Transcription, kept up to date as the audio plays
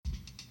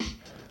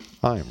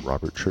I'm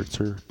Robert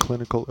Schertzer,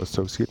 Clinical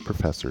Associate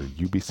Professor,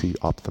 UBC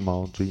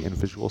Ophthalmology and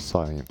Visual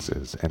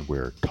Sciences, and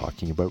we're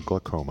talking about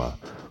glaucoma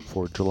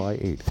for July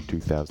 8th,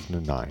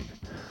 2009.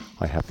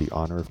 I have the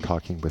honor of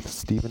talking with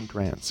Stephen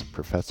Drance,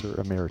 Professor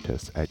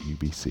Emeritus at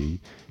UBC,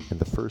 in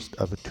the first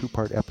of a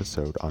two-part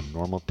episode on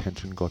normal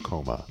tension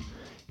glaucoma.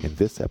 In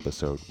this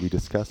episode, we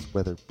discuss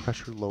whether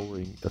pressure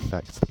lowering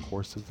affects the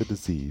course of the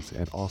disease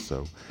and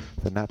also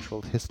the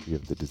natural history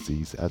of the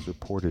disease as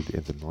reported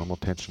in the normal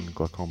tension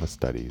glaucoma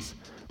studies.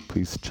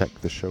 Please check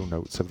the show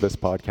notes of this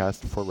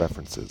podcast for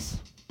references.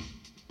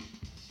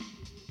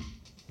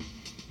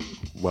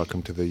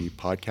 Welcome to the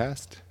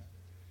podcast.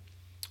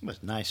 Well,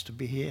 it's nice to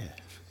be here.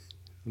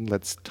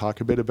 Let's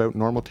talk a bit about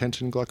normal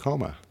tension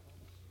glaucoma.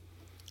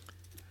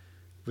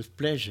 With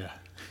pleasure.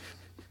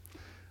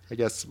 I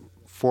guess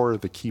four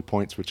of the key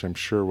points, which I'm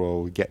sure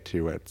we'll get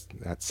to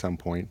at some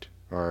point,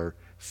 are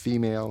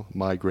female,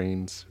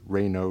 migraines,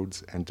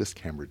 Raynaud's, and disc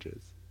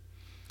hemorrhages.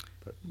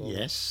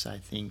 Yes, I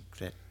think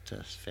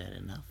that's fair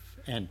enough.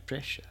 And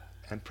pressure.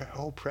 And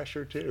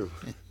pressure too.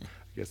 I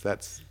guess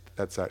that's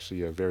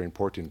actually a very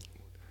important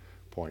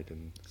point,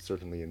 and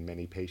certainly in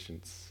many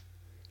patients,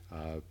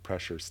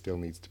 pressure still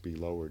needs to be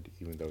lowered,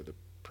 even though the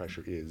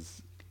pressure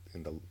is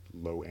in the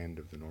low end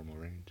of the normal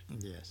range.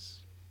 Yes.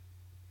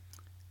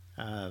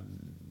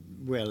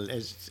 Well,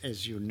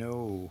 as you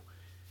know,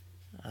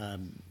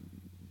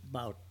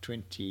 about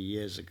 20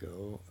 years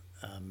ago,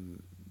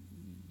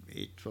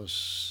 it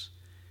was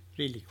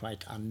really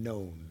quite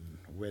unknown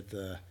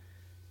whether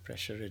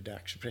pressure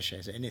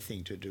has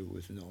anything to do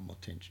with normal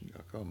tension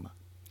glaucoma.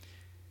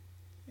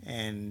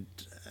 And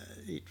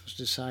it was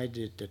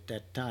decided at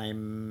that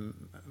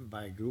time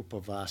by a group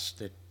of us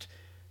that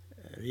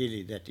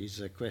really that is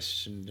a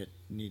question that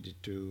needed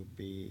to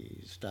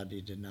be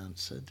studied and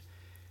answered.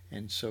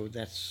 And so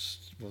that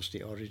was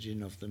the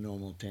origin of the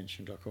normal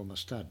tension glaucoma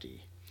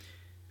study.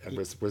 And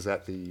was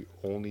that the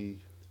only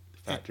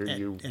factor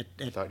you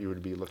thought you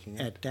would be looking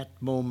at? At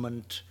that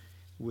moment,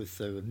 with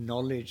the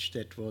knowledge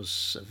that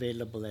was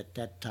available at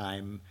that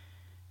time,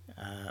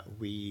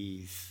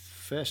 we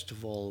first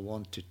of all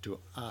wanted to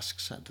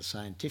ask the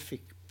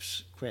scientific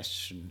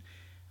question,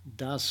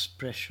 does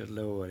pressure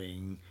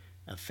lowering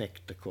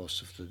affect the course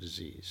of the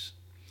disease?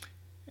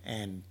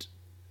 And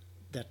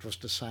that was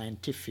the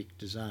scientific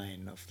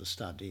design of the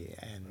study,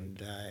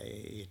 and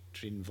it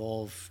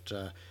involved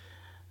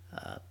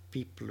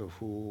people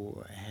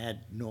who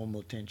had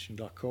normal tension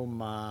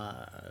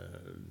glaucoma.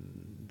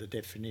 The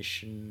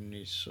definition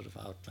is sort of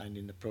outlined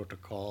in the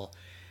protocol.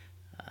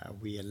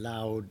 We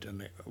allowed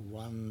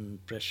one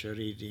pressure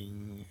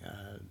reading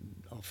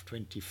of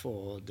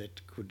 24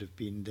 that could have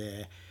been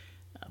there,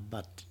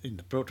 but in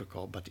the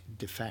protocol, but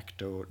de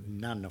facto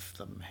none of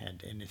them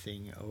had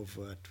anything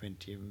over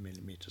 20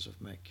 millimeters of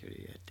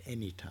mercury at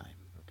any time.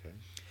 Okay.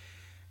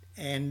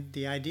 And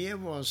the idea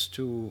was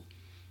to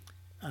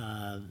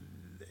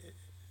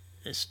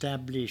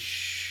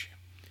establish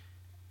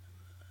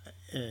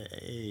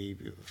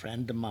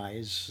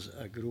randomize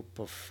a group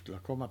of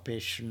glaucoma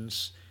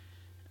patients,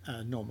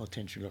 normal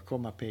tension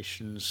glaucoma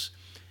patients,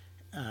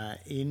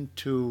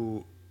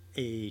 into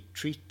a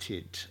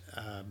treated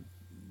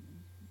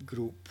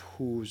group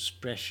whose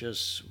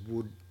pressures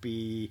would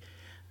be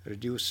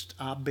reduced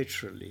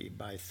arbitrarily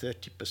by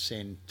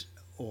 30%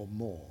 or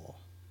more,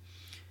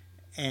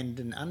 and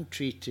an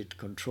untreated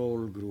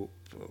control group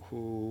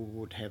who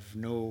would have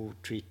no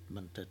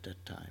treatment at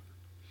that time.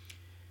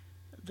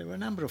 There were a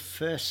number of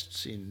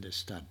firsts in the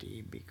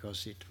study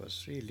because it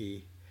was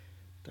really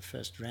the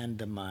first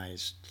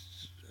randomized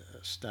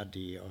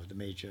study, or the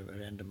major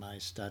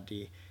randomized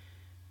study.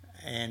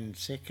 And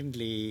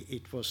secondly,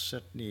 it was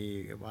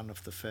certainly one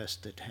of the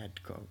first that had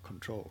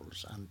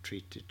controls,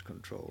 untreated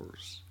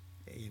controls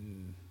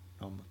in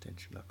normal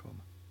tension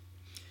glaucoma.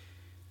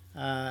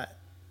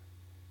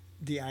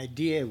 The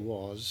idea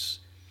was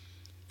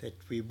that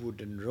we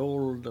would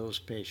enroll those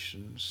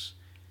patients,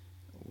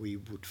 we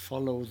would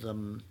follow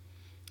them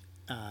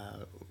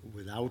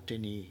without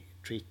any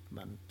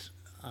treatment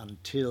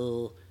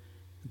until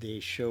they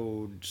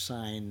showed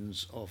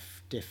signs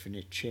of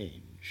definite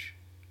change.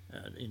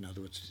 In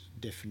other words,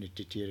 definite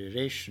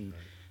deterioration,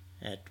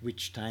 right, at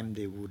which time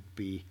they would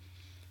be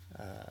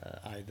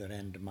either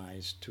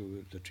randomized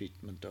to the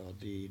treatment or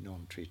the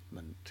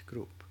non-treatment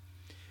group.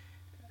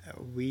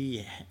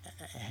 We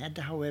had,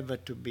 however,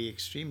 to be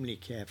extremely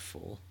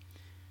careful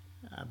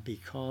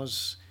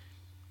because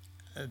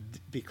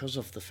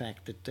of the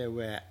fact that there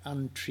were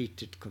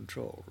untreated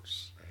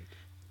controls.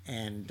 Right.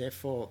 And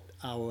therefore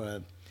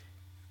our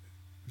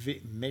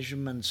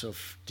measurements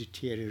of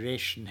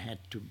deterioration had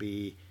to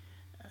be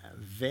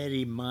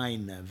very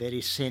minor,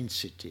 very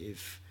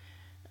sensitive,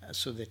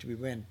 so that we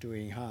weren't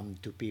doing harm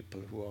to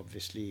people who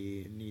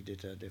obviously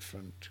needed a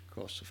different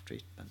course of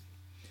treatment.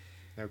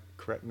 Now,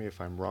 correct me if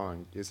I'm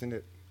wrong, isn't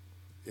it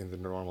in the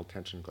normal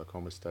tension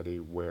glaucoma study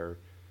where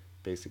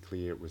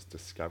basically it was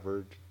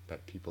discovered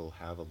that people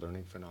have a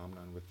learning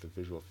phenomenon with the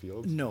visual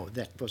fields? No,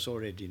 that was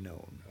already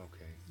known.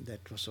 Okay.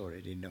 That was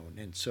already known.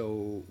 And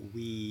so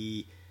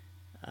we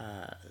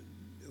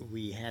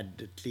we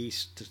had at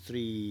least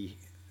 3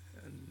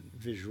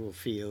 visual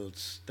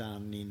fields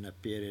done in a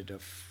period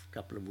of a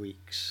couple of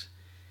weeks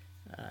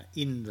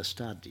in the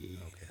study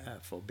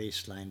for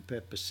baseline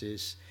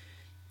purposes.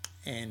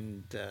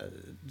 And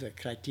the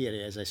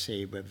criteria, as I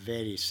say, were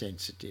very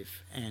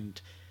sensitive.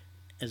 And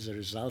as a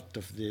result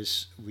of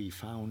this, we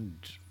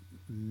found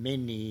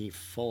many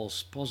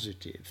false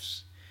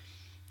positives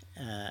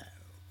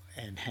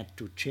and had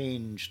to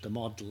change the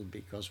model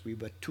because we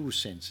were too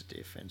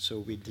sensitive. And so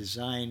we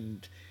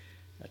designed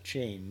a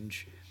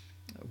change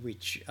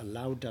which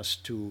allowed us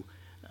to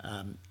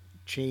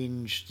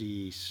change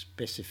the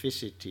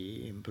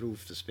specificity,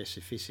 improve the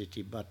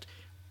specificity, but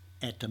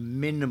at a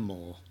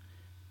minimal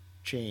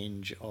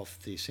change of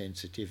the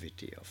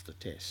sensitivity of the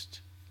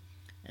test.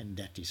 And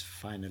that is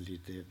finally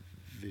the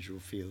visual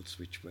fields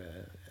which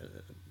were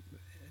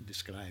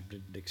described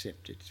and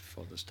accepted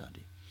for the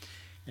study.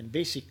 And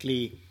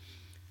basically,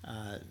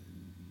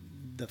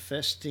 the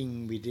first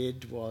thing we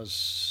did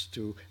was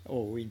to,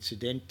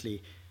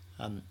 incidentally,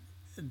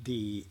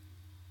 the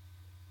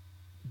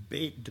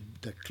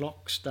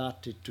clock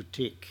started to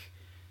tick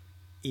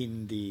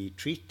in the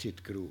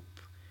treated group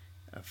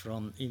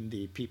in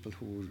the people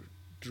who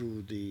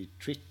drew the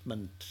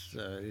treatment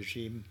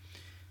regime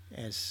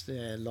as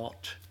their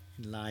lot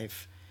in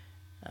life.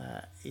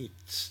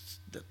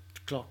 The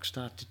clock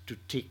started to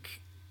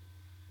tick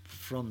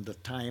from the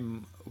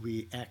time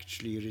we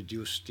actually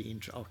reduced the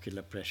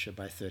intraocular pressure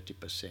by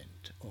 30%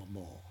 or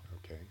more.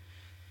 Okay.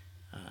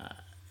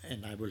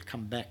 And I will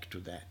come back to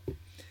that.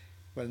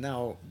 Well,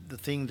 now, the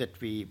thing that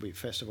we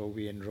first of all,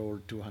 we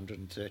enrolled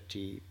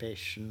 230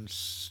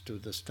 patients to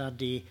the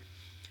study.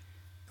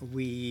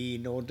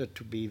 In order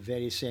to be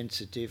very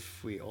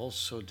sensitive, we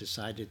also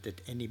decided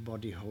that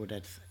anybody who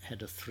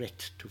had a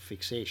threat to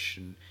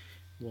fixation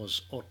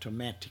was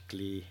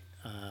automatically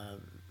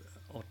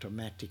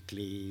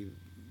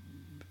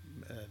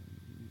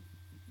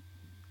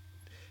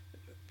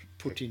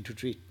put into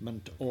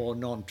treatment or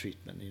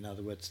non-treatment. In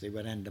other words, they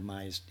were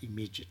randomized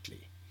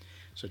immediately.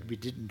 So we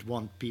didn't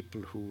want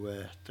people who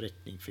were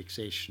threatening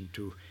fixation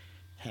to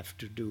have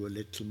to do a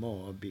little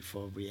more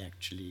before we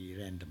actually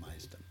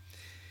randomized them.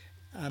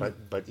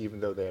 But even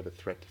though they had a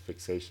threat to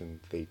fixation,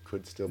 they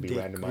could still be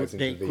randomized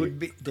into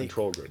the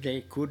control group.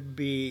 They could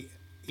be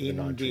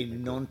in the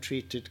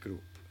non-treated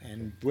group,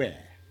 and were. Okay.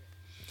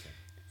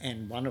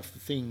 And one of the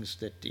things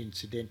that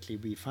incidentally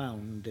we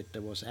found that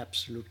there was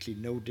absolutely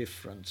no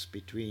difference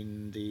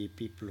between the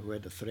people who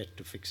had a threat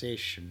to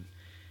fixation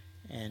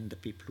and the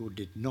people who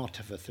did not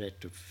have a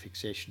threat to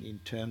fixation in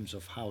terms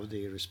of how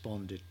they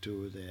responded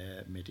to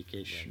their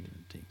medication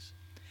and things.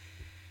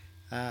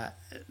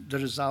 The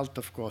result,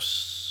 of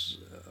course,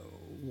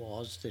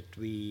 was that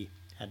we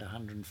had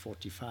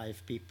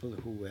 145 people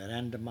who were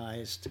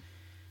randomized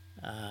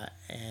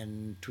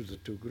and to the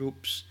 2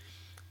 groups,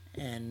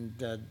 and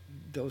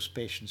those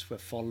patients were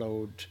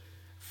followed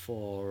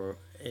for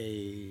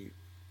a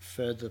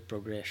further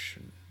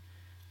progression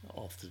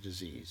of the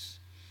disease.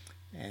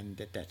 And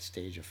at that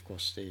stage, of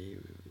course, they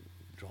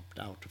dropped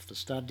out of the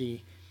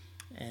study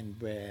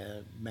and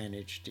were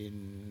managed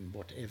in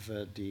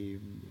whatever the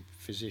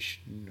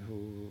physician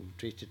who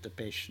treated the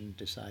patient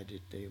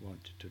decided they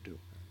wanted to do.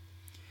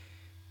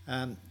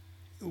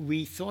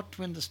 We thought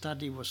when the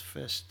study was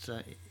first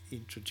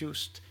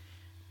introduced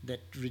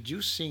that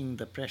reducing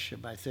the pressure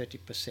by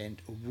 30%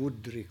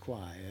 would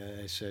require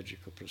a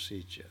surgical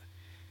procedure.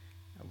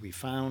 We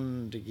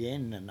found,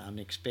 again, an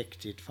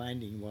unexpected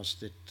finding was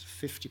that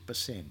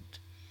 50%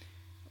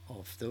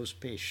 of those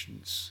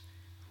patients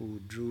who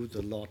drew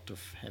the lot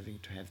of having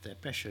to have their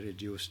pressure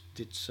reduced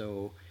did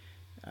so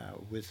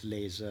with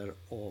laser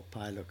or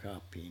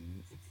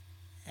pilocarpine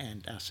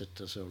and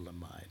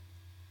acetazolamide.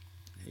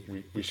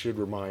 We should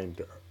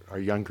remind our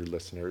younger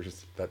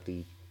listeners that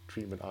the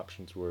treatment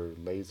options were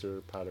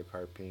laser,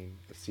 pilocarpine,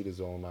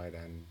 acetazolamide,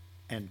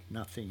 and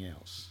nothing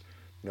else.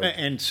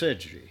 And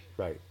surgery.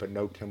 Right, but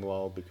no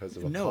Timolol because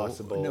of a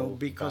possible No,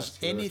 because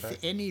vascular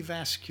any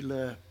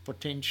vascular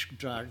potential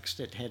drugs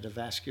that had a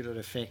vascular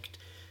effect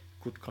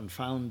could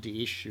confound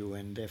the issue,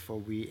 and therefore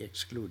we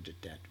excluded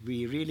that.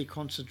 We really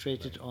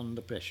concentrated on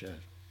the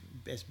pressure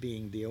as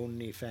being the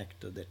only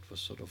factor that was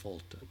sort of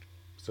altered.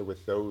 So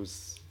with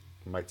those,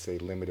 you might say,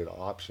 limited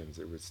options,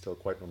 it was still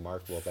quite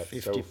remarkable that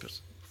so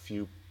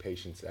few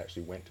patients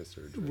actually went to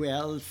surgery.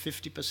 Well,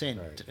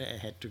 50%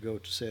 had to go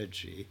to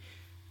surgery.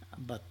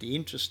 But the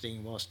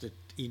interesting was that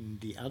in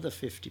the other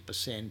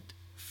 50%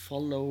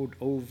 followed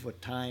over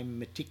time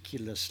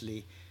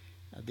meticulously,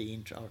 the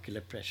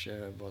intraocular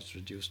pressure was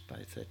reduced by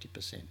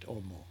 30% or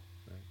more.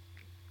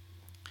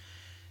 Right.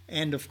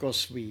 And of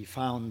course we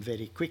found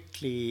very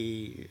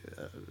quickly,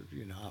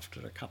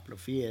 after a couple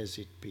of years,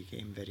 it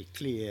became very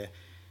clear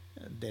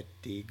that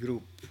the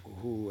group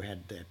who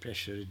had their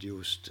pressure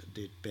reduced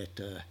did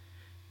better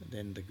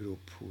than the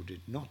group who did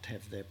not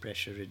have their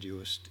pressure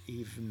reduced,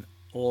 even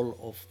all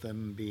of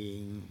them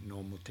being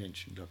normal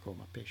tension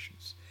glaucoma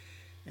patients.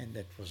 And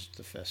that was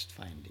the first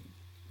finding.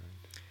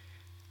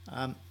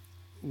 Right.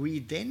 We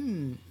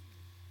then...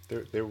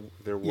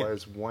 There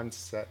was one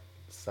subset,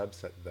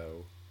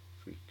 though,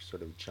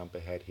 sort of jump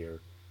ahead here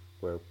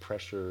where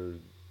pressure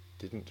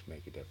didn't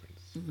make a difference.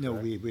 No,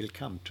 correct? we will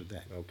come to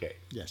that. Okay.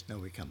 Yes, no,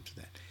 we come to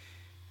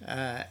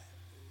that.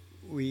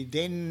 We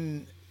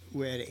then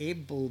were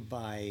able,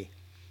 by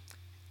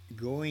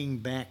going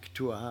back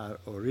to our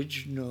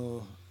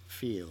original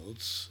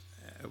fields,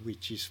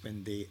 which is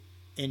when they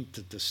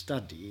entered the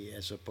study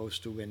as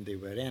opposed to when they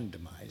were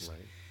randomized,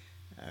 Right.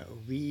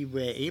 we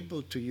were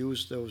able to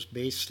use those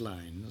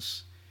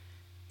baselines,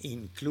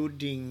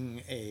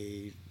 including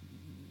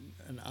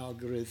an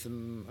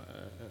algorithm,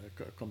 a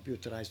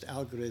computerized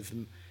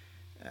algorithm,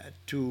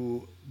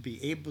 to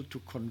be able to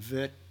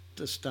convert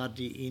the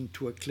study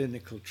into a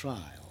clinical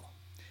trial,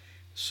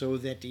 so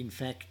that in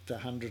fact the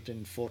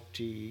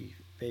 140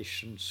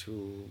 patients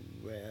who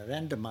were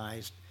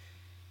randomized,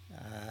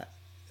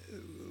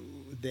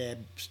 they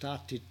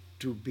started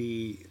to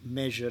be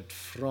measured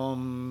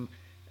from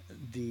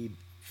the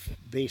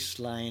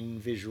baseline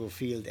visual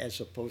field as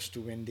opposed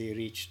to when they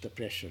reached the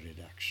pressure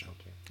reduction.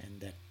 Okay.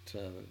 And that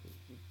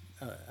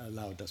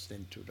allowed us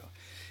then to do.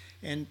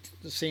 And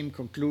the same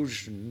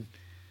conclusion,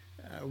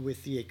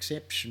 with the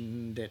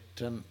exception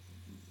that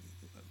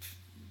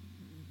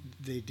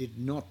they did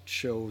not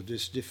show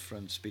this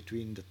difference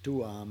between the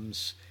two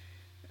arms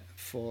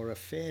for a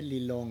fairly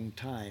long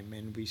time,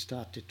 and we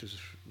started to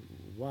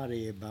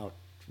worry about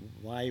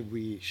why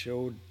we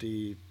showed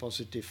the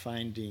positive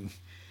finding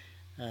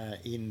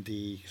in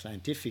the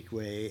scientific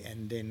way,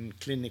 and then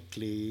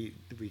clinically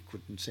we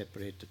couldn't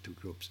separate the two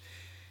groups.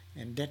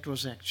 And that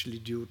was actually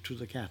due to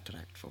the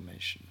cataract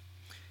formation.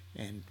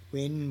 And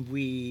when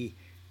we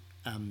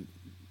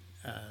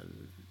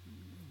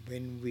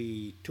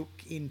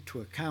took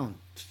into account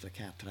the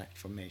cataract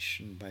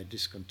formation by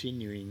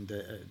discontinuing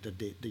the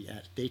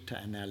data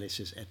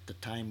analysis at the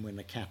time when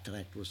the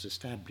cataract was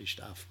established,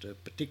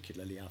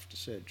 particularly after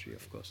surgery,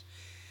 of course,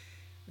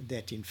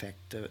 that in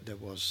fact there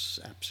was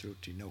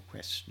absolutely no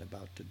question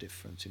about the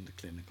difference in the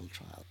clinical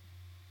trial.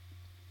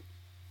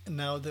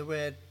 Now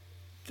there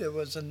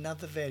was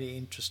another very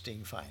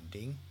interesting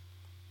finding,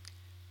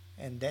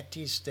 and that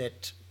is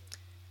that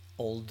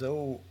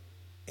although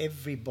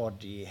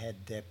everybody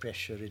had their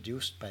pressure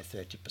reduced by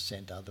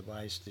 30%,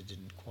 otherwise they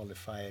didn't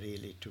qualify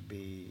really to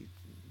be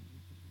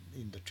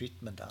in the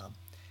treatment arm,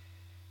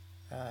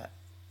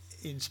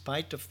 in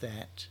spite of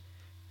that,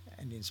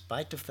 and in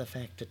spite of the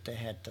fact that they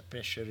had the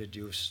pressure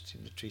reduced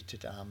in the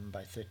treated arm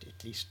by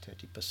at least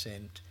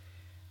 30%,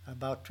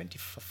 about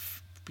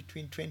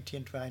between 20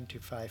 and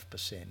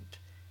 25%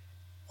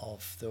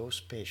 of those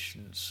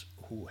patients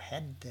who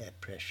had their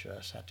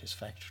pressure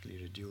satisfactorily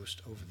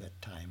reduced over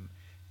that time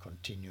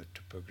continued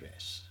to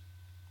progress.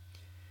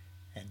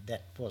 And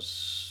that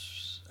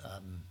was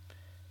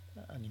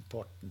an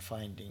important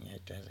finding.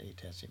 It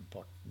has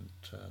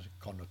important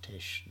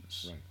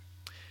connotations. Right.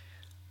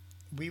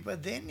 We were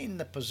then in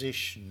the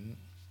position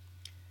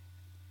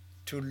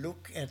to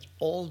look at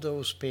all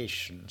those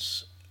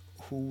patients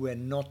who were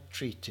not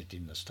treated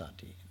in the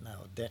study.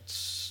 Now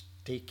that's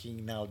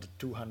taking now the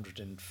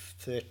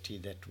 230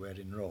 that were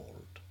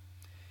enrolled,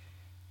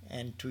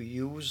 and to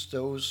use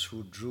those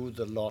who drew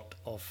the lot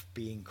of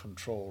being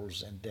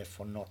controls and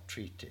therefore not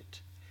treated,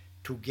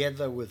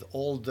 together with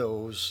all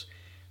those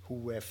who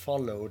were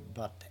followed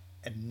but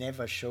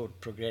never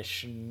showed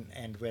progression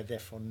and were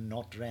therefore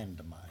not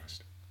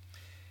randomized.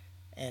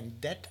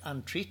 And that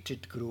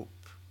untreated group,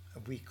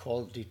 we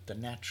called it the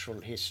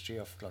natural history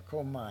of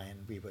glaucoma,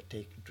 and we were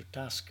taken to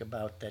task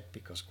about that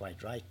because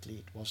quite rightly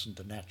it wasn't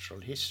the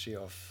natural history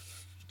of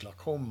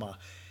glaucoma,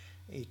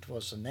 it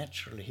was a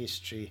natural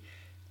history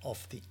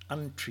of the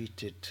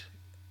untreated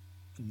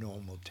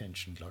normal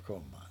tension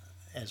glaucoma,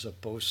 as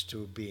opposed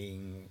to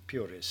being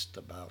purist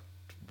about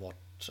what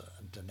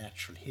the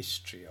natural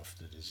history of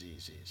the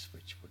disease is,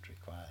 which would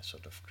require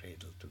sort of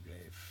cradle to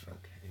grave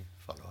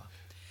follow-up.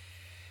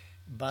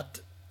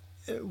 But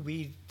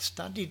we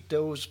studied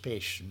those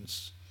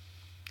patients,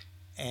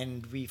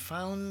 and we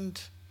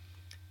found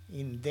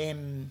in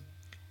them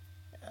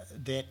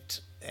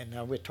that, and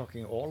now we're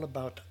talking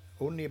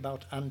only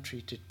about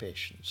untreated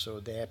patients, so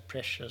their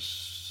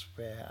pressures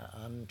were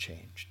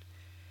unchanged.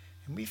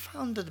 And we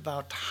found that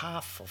about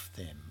half of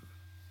them,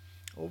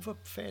 over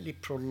fairly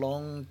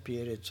prolonged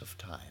periods of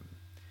time,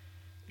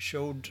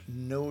 showed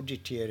no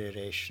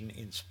deterioration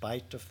in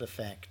spite of the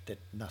fact that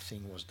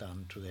nothing was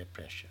done to their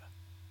pressure.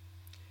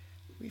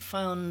 We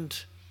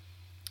found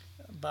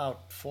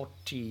about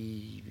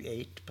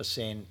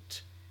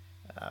 48%,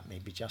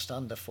 maybe just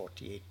under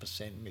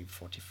 48%, maybe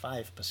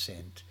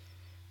 45%,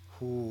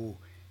 who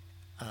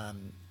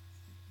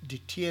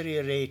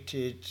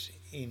deteriorated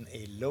in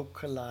a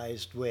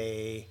localized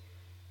way,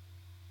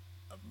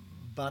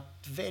 but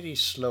very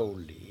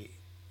slowly,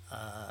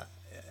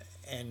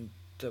 and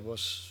there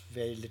was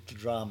very little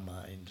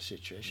drama in the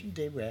situation.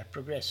 They were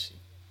progressing.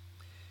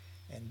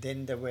 And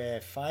then there were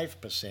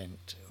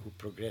 5% who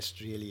progressed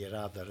really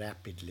rather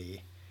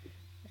rapidly,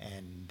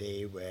 and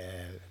they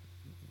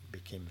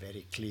became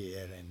very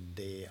clear, and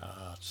they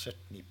are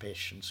certainly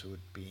patients who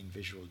would be in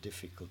visual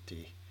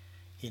difficulty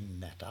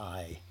in that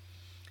eye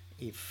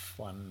if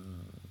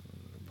one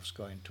was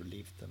going to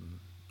leave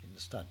them in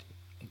study.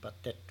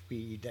 But that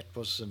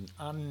was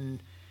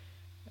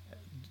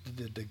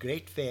the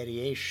great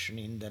variation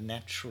in the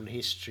natural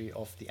history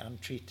of the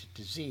untreated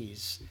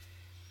disease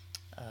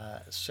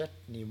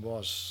certainly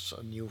was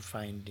a new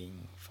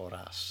finding for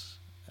us.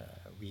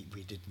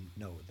 We didn't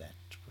know that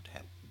would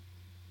happen.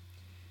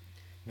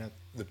 Now,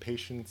 the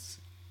patients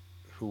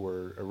who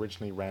were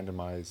originally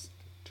randomized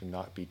to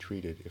not be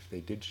treated, if they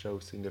did show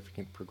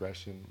significant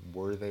progression,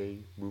 were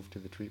they moved to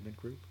the treatment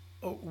group?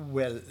 Oh,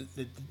 well,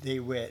 they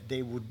would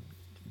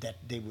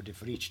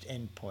have reached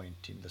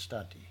endpoint in the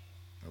study.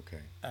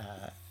 Okay.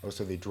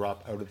 So they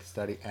drop out of the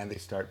study and they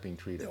start being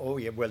treated. Oh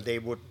yeah, well they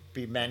would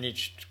be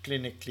managed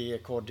clinically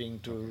according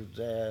to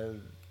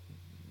the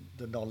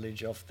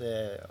knowledge of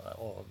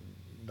or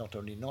not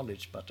only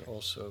knowledge but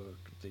also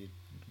the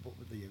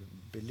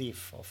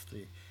belief of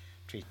the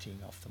treating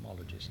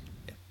ophthalmologist.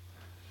 Yeah.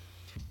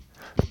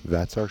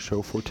 That's our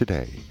show for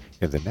today.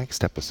 In the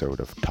next episode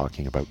of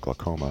Talking About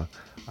Glaucoma,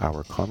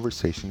 our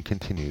conversation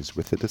continues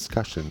with a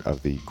discussion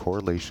of the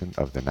correlation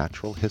of the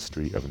natural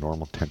history of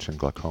normal tension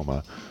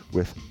glaucoma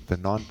with the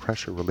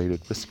non-pressure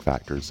related risk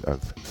factors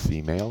of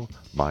female,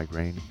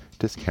 migraine,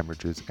 disc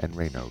hemorrhages, and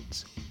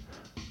Raynaud's.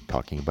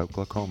 Talking About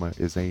Glaucoma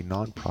is a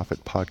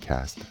non-profit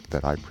podcast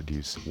that I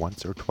produce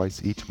once or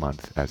twice each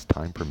month as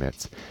time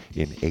permits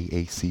in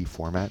AAC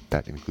format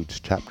that includes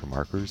chapter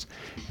markers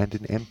and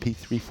an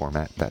MP3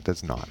 format that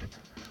does not.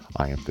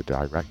 I am the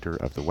director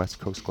of the West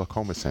Coast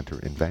Glaucoma Center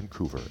in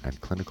Vancouver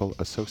and clinical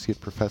associate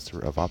professor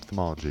of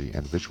ophthalmology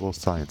and visual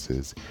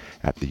sciences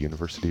at the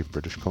University of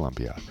British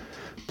Columbia.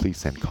 Please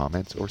send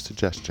comments or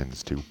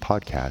suggestions to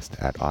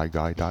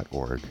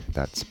podcast@iguy.org,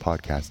 that's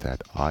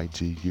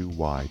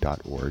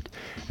podcast@iguy.org,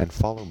 and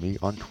follow me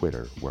on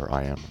Twitter, where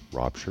I am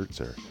Rob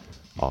Schertzer.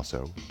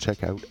 Also,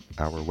 check out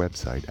our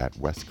website at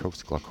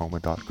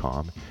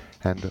westcoastglaucoma.com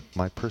and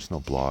my personal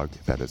blog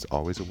that is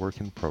always a work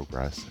in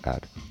progress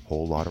at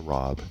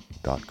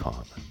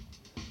wholelotofrob.com.